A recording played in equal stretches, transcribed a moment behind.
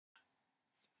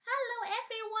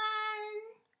everyone!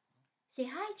 Say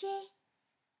hi, Jay.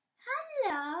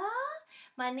 Hello!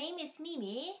 My name is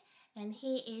Mimi and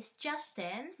he is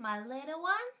Justin, my little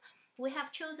one. We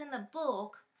have chosen a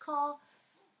book called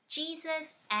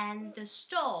Jesus and the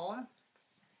Storm.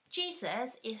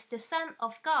 Jesus is the Son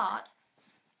of God,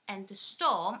 and the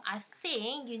storm, I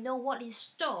think you know what is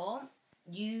storm.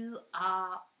 You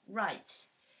are right.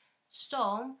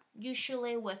 Storm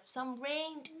usually with some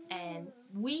rain and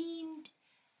wind,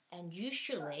 and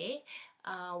usually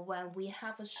when we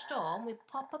have a storm we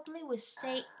probably will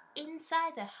stay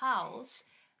inside the house,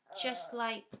 just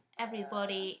like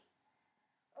everybody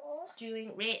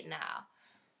doing right now.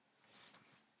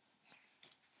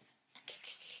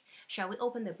 Shall we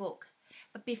open the book?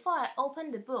 But before I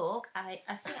open the book, I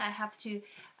think I have to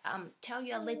tell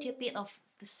you a little bit of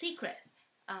the secret.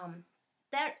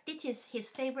 It is his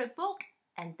favorite book,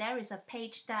 and there is a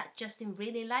page that Justin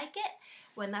really like it.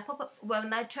 When I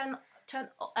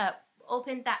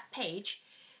open that page,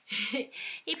 he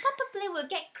probably will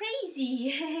get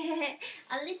crazy,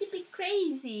 a little bit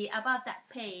crazy about that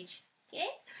page.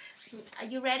 Okay, are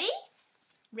you ready?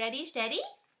 Ready, steady,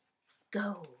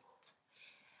 go.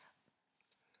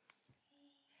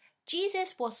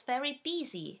 Jesus was very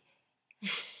busy.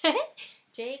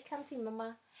 Jay, come to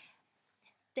Mama.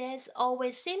 There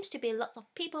always seems to be lots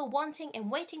of people wanting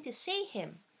and waiting to see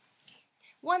him.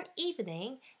 One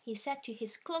evening, he said to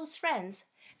his close friends,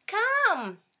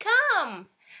 "Come, come,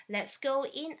 let's go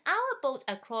in our boat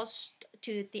across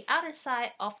to the other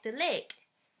side of the lake."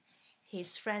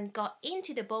 His friend got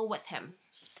into the boat with him.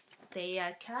 They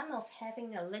are kind of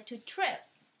having a little trip.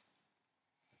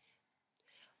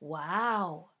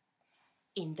 Wow!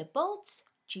 In the boat,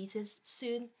 Jesus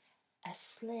soon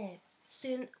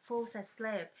falls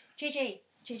asleep. JJ,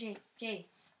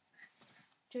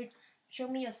 show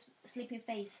me your sleepy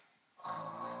face.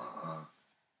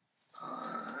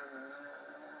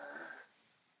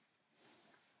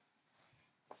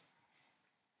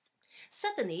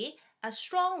 Suddenly, a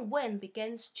strong wind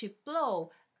begins to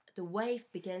blow. The wave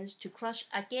begins to crush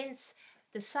against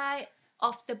the side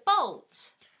of the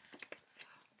boat.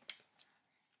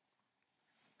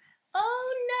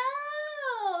 Oh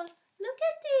no! Look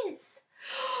at this!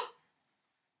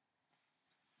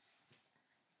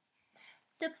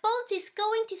 The boat is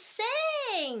going to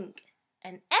sink!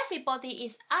 And everybody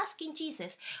is asking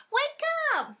Jesus, "Wake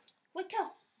up! Wake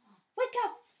up! Wake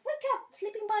up! Wake up!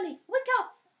 Sleeping bunny, wake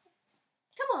up!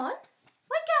 Come on!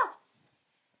 Wake up!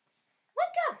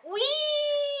 Wake up!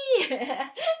 Wee!"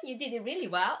 You did it really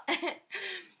well.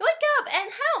 "Wake up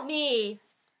and help me!"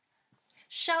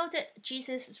 shouted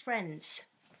Jesus' friends.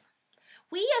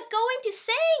 "We are going to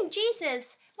sing,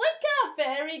 Jesus! Wake up!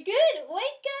 Very good!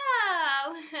 Wake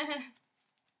up!"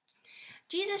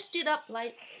 Jesus stood up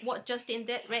like what Justin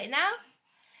did right now.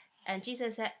 And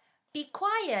Jesus said, "Be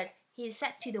quiet," he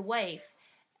said to the wave.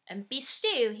 "And be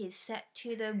still," he said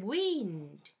to the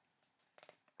wind.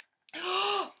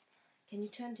 Can you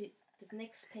turn to the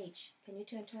next page? Can you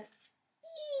turn?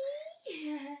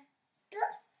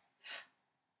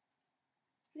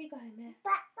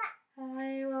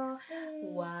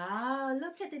 Wow,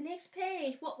 look at the next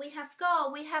page. What we have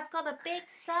got? We have got a big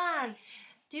sun.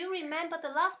 Do you remember the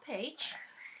last page?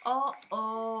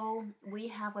 Oh, we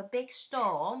have a big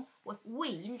storm with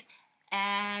wind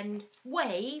and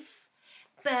wave.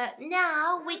 But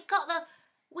now we got a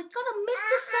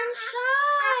Mr.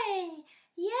 Sunshine.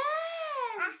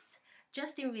 Yes.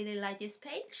 Justin really like this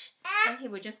page, and he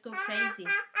will just go crazy.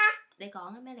 Để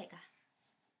con á mấy này cả.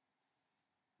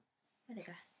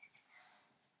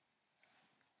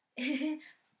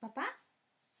 Papa?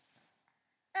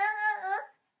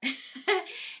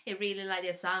 He really liked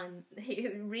the sun. He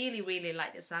really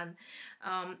liked the sun.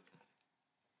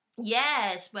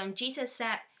 Yes, when Jesus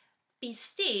said, "Be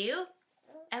still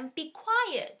and be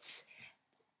quiet,"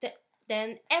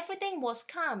 then everything was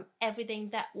calm. Everything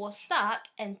that was dark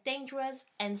and dangerous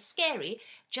and scary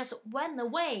just went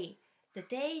away. The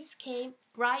days came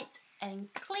bright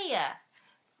and clear.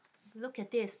 Look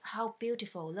at this, how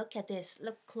beautiful. Look at this,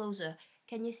 look closer.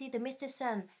 Can you see the Mr.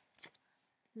 Sun?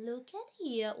 Look at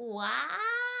here,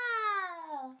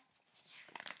 wow!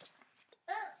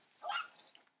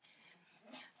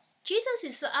 Jesus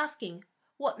is asking,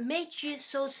 "What made you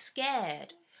so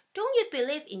scared? Don't you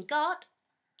believe in God?"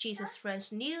 Jesus'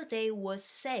 friends knew they were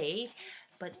safe,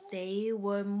 but they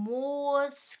were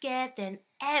more scared than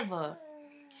ever.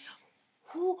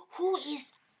 Who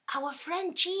is our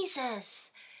friend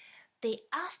Jesus? They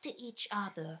asked each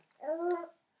other.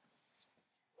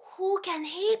 Who can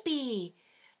he be?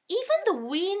 Even the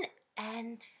wind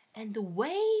and the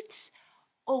waves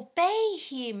obey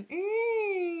him.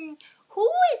 Who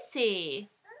is is he?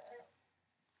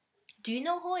 Do you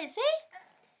know who is he?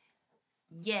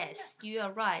 Yes, you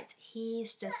are right. He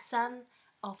is the Son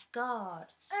of God.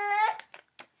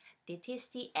 This is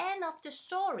the end of the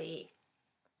story.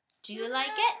 Do you like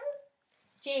it?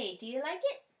 Jay, do you like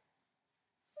it?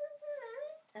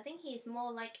 I think he's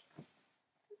more like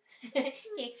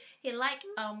he like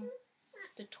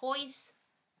the toys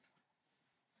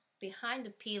behind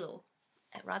the pillow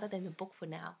rather than the book for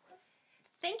now.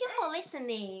 Thank you for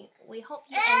listening. We hope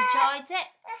you enjoyed it.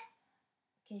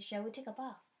 Okay, shall we take a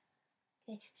bath?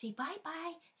 Okay, say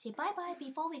bye-bye. Say bye-bye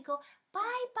before we go.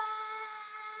 Bye-bye.